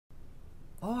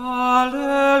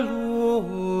Alleluia.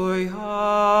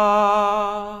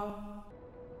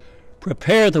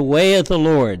 Prepare the way of the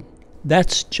Lord.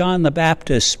 That's John the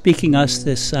Baptist speaking us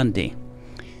this Sunday.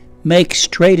 Make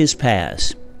straight his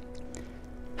paths.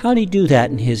 How did he do that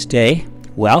in his day?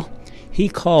 Well, he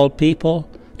called people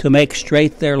to make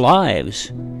straight their lives,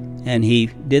 and he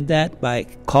did that by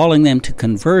calling them to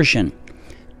conversion,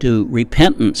 to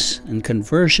repentance and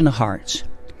conversion of hearts.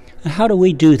 And how do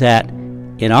we do that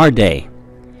in our day?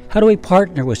 How do we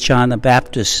partner with John the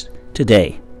Baptist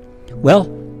today? Well,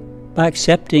 by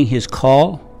accepting his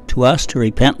call to us to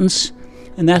repentance,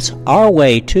 and that's our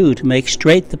way too to make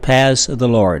straight the paths of the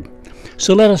Lord.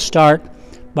 So let us start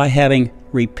by having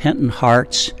repentant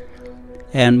hearts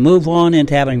and move on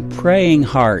into having praying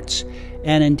hearts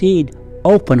and indeed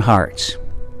open hearts.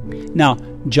 Now,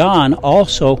 John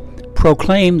also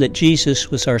proclaimed that Jesus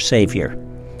was our Savior.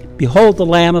 Behold the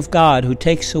Lamb of God who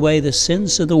takes away the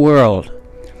sins of the world.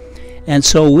 And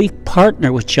so we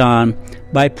partner with John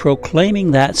by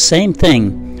proclaiming that same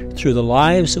thing through the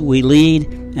lives that we lead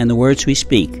and the words we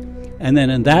speak. And then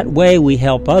in that way we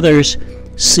help others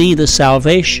see the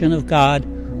salvation of God,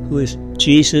 who is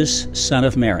Jesus, Son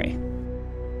of Mary.